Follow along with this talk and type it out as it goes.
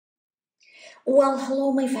Well,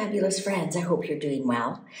 hello, my fabulous friends. I hope you're doing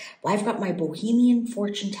well. Well, I've got my Bohemian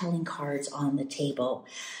fortune-telling cards on the table.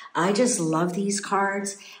 I just love these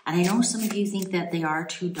cards, and I know some of you think that they are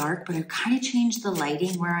too dark, but I've kind of changed the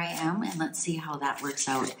lighting where I am, and let's see how that works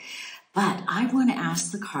out. But I want to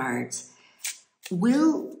ask the cards,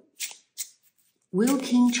 will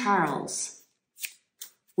King Charles,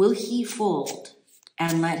 will he fold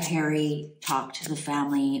and let Harry talk to the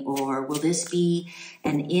family, or will this be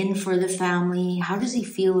an in for the family? How does he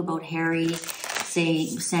feel about Harry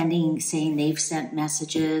saying they've sent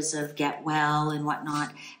messages of get well and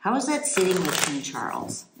whatnot? How is that sitting with King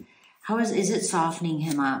Charles? How is it softening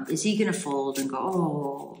him up? Is he going to fold and go,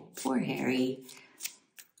 oh, poor Harry?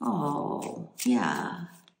 Oh, yeah,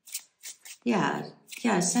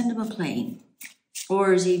 send him a plane.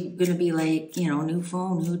 Or is he going to be like, new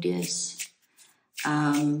phone, new dis?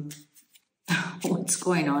 What's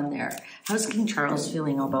going on there? How's King Charles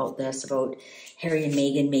feeling about this, about Harry and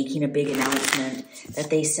Meghan making a big announcement that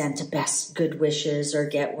they sent best good wishes or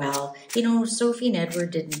get well? Sophie and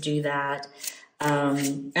Edward didn't do that.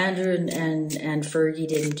 Andrew and Fergie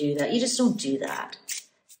didn't do that. You just don't do that.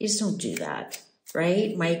 You just don't do that,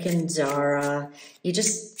 right? Mike and Zara,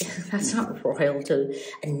 that's not royal to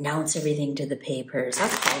announce everything to the papers.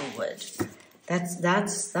 That's Hollywood.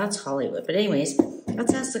 That's Hollywood. But anyways,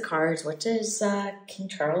 let's ask the cards. What does King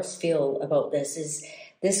Charles feel about this? Is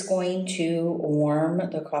this going to warm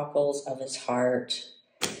the cockles of his heart?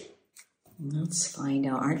 Let's find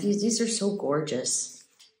out. Aren't these are so gorgeous.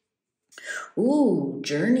 Ooh,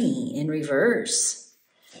 Journey in reverse.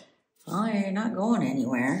 Oh, you're not going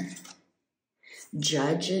anywhere.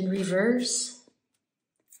 Judge in reverse.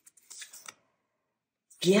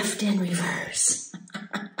 Gift in reverse.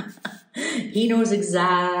 He knows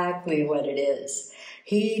exactly what it is.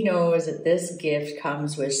 He knows that this gift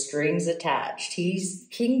comes with strings attached.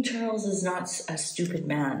 King Charles is not a stupid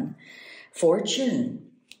man. Fortune.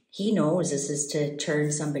 He knows this is to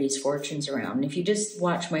turn somebody's fortunes around. And if you just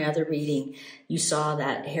watch my other reading, you saw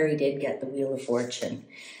that Harry did get the Wheel of Fortune.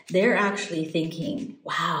 They're actually thinking,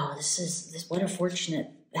 wow, what a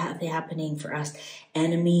fortunate happening for us.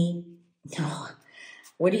 Enemy. No.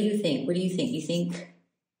 What do you think? What do you think? You think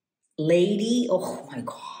Lady? Oh my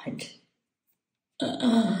God.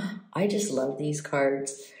 I just love these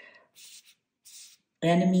cards.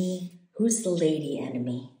 Enemy. Who's the lady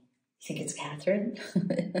enemy? You think it's Catherine?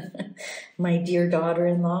 My dear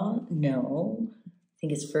daughter-in-law? No.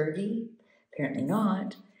 Think it's Fergie? Apparently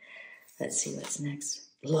not. Let's see what's next.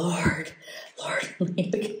 Lord, look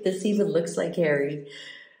at this. Even looks like Harry.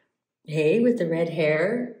 Hey, with the red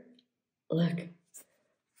hair. Look.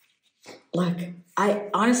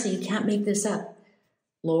 Honestly, you can't make this up.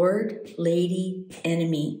 Lord, lady,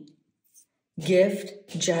 enemy.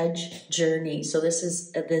 Gift, judge, journey. So this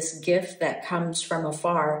is this gift that comes from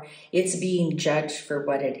afar. It's being judged for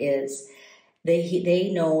what it is.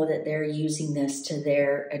 They know that they're using this to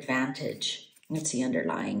their advantage. What's the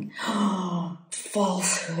underlying? Oh,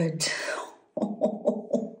 falsehood.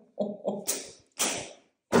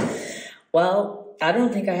 Well, I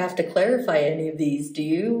don't think I have to clarify any of these. Do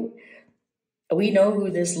you? We know who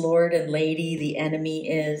this Lord and Lady, the enemy,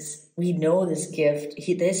 is. We know this gift.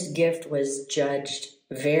 This gift was judged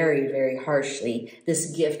very, very harshly.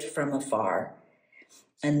 This gift from afar.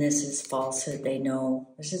 And this is falsehood. They know.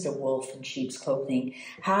 This is a wolf in sheep's clothing.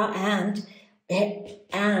 And King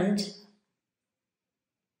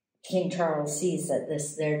Charles sees that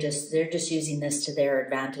they're just using this to their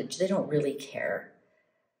advantage. They don't really care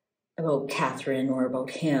about Catherine or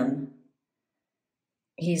about him.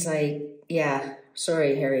 He's like, yeah,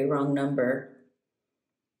 sorry, Harry, wrong number.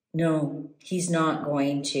 No, he's not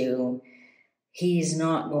going to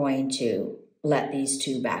let these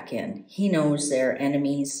two back in. He knows they're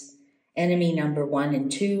enemies, enemy number 1 and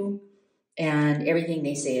 2, and everything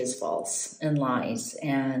they say is false and lies,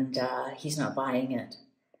 and he's not buying it.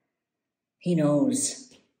 He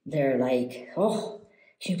knows. They're like, oh,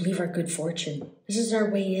 can you believe our good fortune? This is our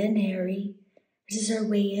way in, Harry. This is our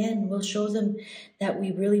way in. We'll show them that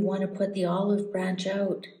we really want to put the olive branch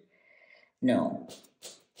out. No.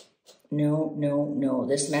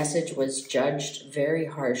 This message was judged very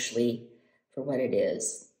harshly for what it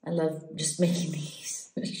is. I love just making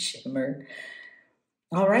these shimmer.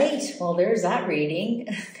 All right. Well, there's that reading.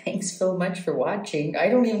 Thanks so much for watching. I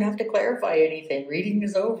don't even have to clarify anything. Reading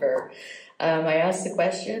is over. I asked the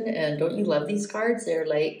question, and don't you love these cards? They're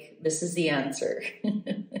like, this is the answer.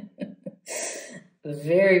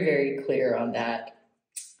 Very, very clear on that.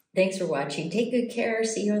 Thanks for watching. Take good care.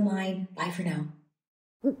 See you online. Bye for now.